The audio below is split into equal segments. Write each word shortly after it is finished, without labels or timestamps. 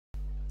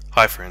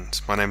Hi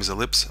friends, my name is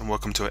Elipse and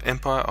welcome to an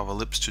Empire of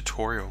Elipse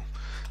tutorial.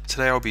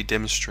 Today I'll be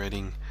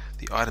demonstrating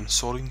the item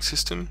sorting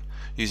system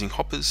using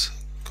hoppers,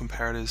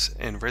 comparators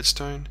and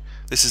redstone.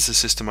 This is the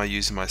system I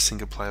use in my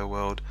single player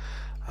world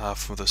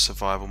for the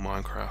survival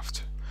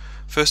Minecraft.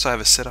 First I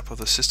have a setup of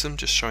the system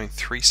just showing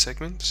 3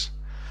 segments,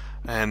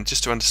 and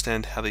just to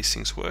understand how these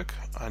things work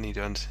I need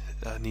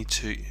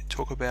to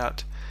talk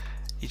about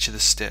each of the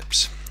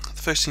steps.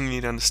 The first thing you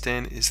need to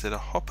understand is that a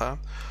hopper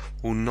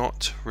will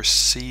not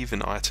receive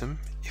an item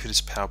if it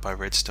is powered by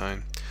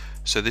redstone.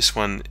 So this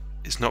one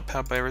is not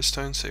powered by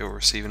redstone, so it will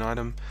receive an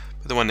item,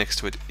 but the one next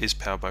to it is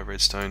powered by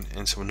redstone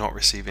and so will not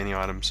receive any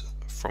items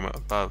from it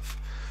above.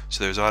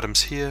 So there's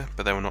items here,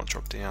 but they will not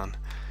drop down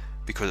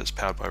because it's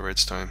powered by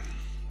redstone.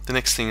 The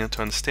next thing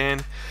to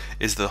understand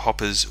is the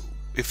hoppers,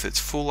 if it's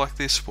full like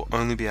this, will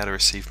only be able to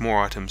receive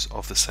more items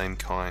of the same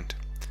kind.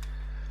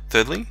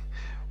 Thirdly,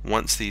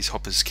 once these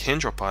hoppers can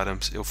drop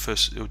items,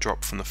 it'll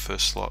drop from the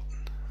first slot,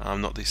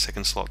 not the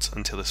second slots,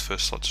 until this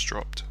first slot's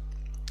dropped.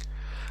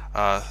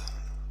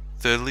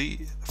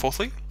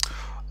 Fourthly,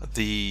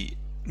 the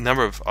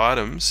number of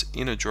items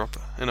in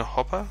a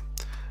hopper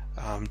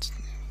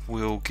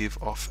will give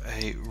off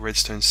a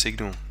redstone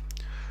signal.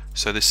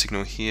 So this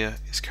signal here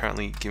is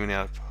currently giving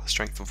out a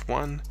strength of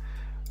 1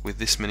 with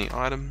this many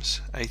items,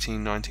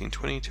 18, 19,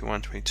 20,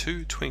 21,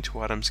 22. 22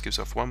 items gives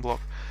off 1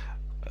 block.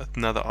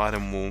 Another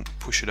item will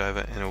push it over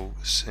and it will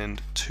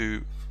send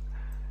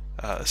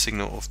a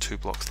signal of 2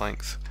 blocks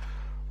length.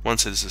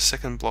 Once it is a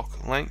second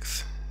block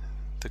length,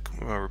 the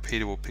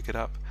repeater will pick it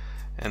up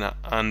and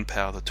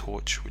unpower the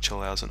torch, which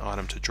allows an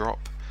item to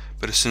drop.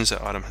 But as soon as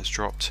that item has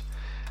dropped,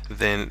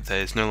 then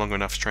there's no longer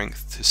enough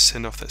strength to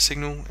send off that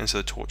signal, and so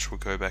the torch will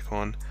go back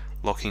on,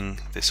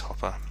 locking this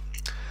hopper.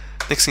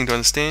 Next thing to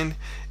understand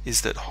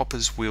is that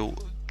hoppers will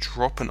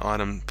drop an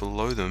item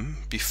below them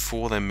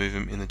before they move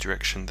them in the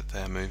direction that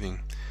they are moving,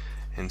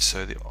 and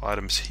so the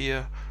items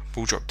here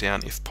will drop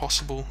down if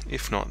possible.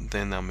 If not,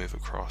 then they'll move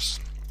across.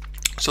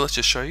 So let's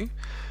just show you.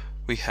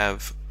 We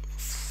have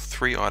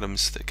 3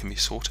 items that can be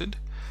sorted,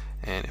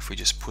 and if we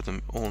just put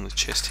them all in the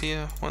chest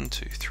here, 1,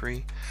 2,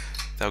 3,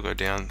 they'll go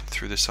down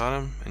through this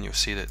item, and you'll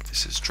see that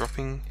this is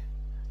dropping.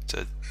 It's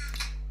a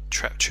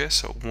trap chest,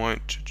 so it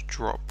won't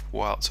drop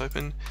while it's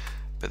open,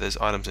 but there's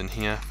items in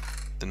here,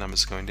 the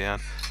numbers are going down,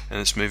 and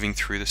it's moving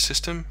through the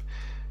system.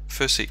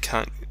 Firstly, it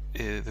can't,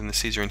 then the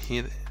seeds are in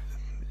here.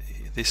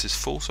 This is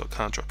full, so it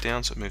can't drop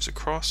down, so it moves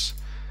across.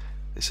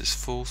 This is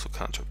full, so it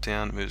can't drop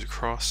down, it moves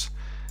across,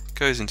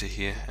 goes into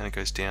here, and it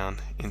goes down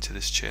into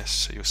this chest.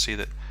 So you'll see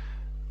that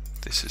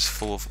this is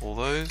full of all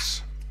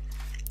those.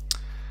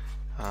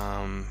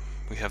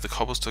 We have the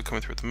cobblestone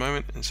coming through at the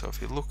moment, and so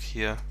if you look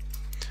here,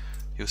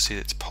 you'll see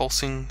that it's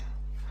pulsing,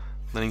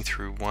 letting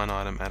through one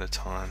item at a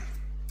time,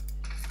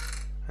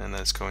 and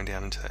that's going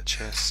down into that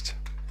chest.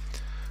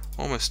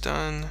 Almost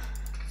done.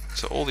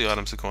 So all the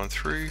items have gone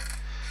through.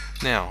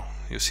 Now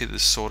you'll see that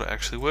this sorter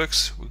actually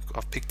works.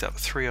 I've picked up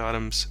 3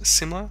 items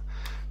similar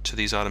to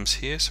these items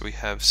here. So we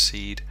have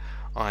seed,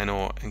 iron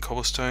ore and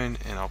cobblestone,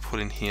 and I'll put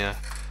in here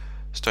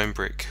stone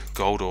brick,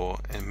 gold ore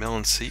and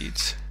melon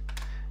seeds,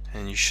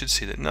 and you should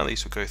see that none of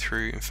these will go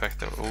through. In fact,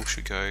 they all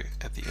should go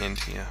at the end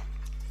here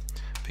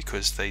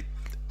because they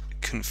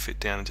couldn't fit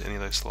down into any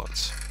of those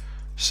slots.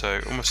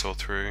 So almost all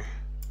through,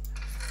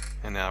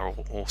 and now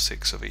all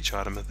 6 of each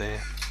item are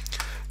there.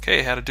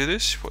 Okay, how to do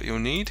this? What you'll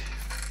need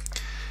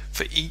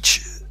for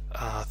each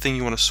thing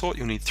you want to sort,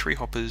 you'll need 3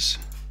 hoppers,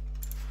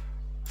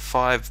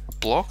 5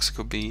 blocks, it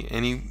could be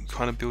any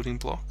kind of building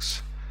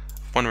blocks,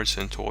 1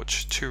 redstone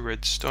torch, 2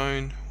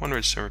 redstone, 1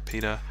 redstone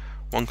repeater,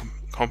 1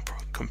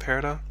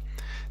 comparator.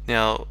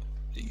 Now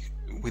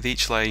with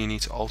each layer you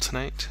need to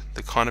alternate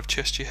the kind of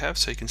chest you have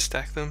so you can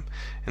stack them.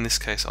 In this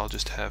case I'll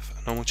just have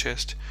a normal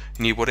chest.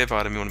 You need whatever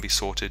item you want to be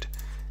sorted,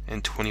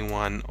 and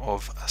 21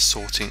 of a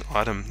sorting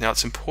item. Now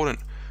it's important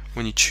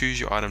when you choose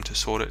your item to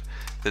sort it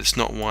that it's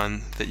not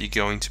one that you're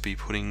going to be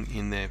putting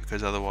in there,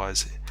 because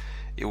otherwise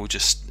it will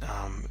just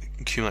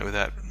accumulate with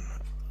that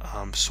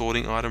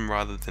sorting item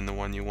rather than the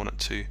one you want it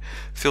to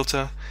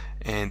filter,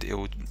 and it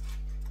will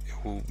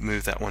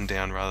move that one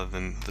down rather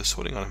than the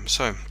sorting item.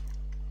 So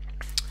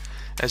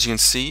as you can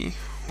see,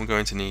 we're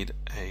going to need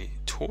a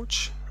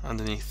torch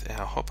underneath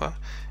our hopper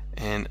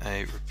and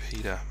a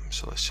repeater.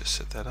 So let's just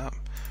set that up.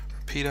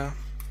 Repeater,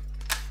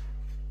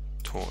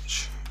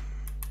 torch.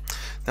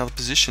 Now the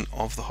position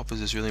of the hoppers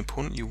is really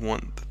important. You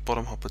want the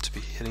bottom hopper to be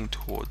heading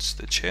towards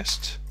the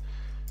chest,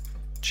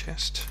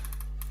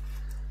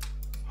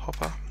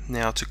 hopper.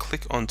 Now to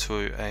click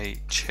onto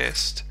a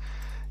chest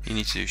you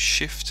need to do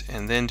shift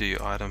and then do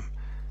your item,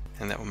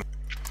 and that will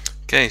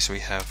okay, so we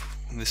have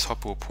this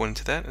hopper will point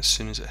into that as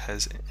soon as it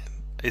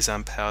is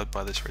unpowered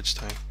by this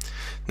redstone.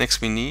 Next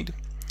we need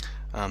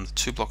the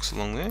 2 blocks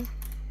along there.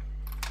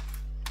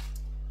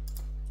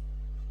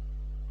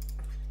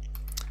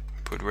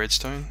 Put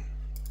redstone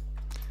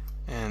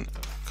and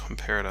a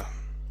comparator.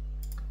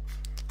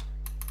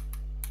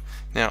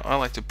 Now I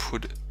like to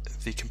put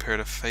the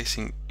comparator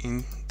facing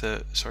in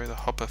the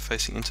hopper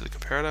facing into the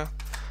comparator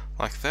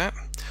like that.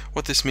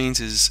 What this means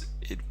is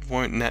it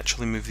won't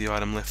naturally move the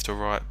item left or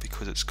right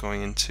because it's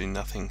going into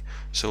nothing.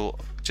 So we'll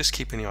just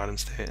keep any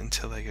items there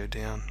until they go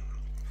down.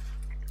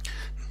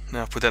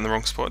 Now I've put that in the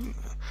wrong spot.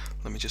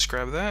 Let me just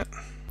grab that.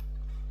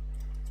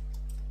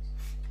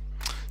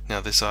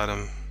 Now this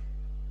item,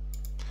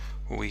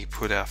 we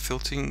put our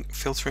filtering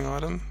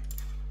item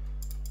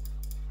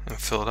and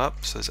fill it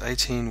up. So there's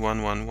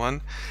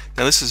 18,111.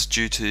 Now this is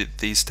due to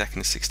these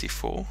stacking to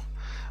 64.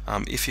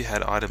 If you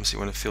had items you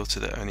want to filter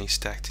that only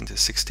stacked into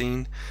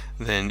 16,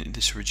 then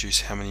this would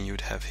reduce how many you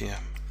would have here.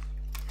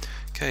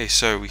 Okay,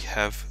 so we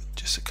have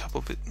just a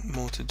couple bit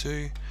more to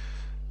do.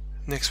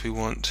 Next we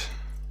want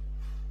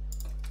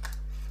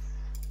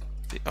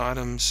the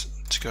items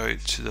to go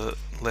to the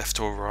left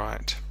or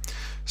right.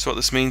 So what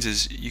this means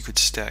is you could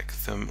stack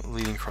them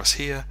leading across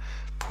here,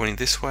 pointing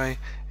this way,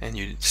 and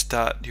you'd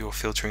start your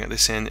filtering at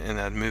this end and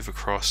they'd move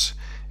across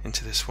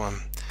into this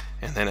one,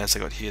 and then as they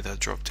got here they'll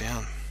drop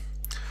down.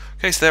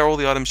 Okay, so they're all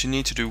the items you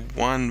need to do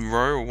one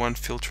row or one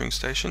filtering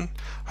station.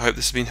 I hope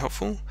this has been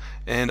helpful,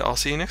 and I'll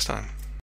see you next time.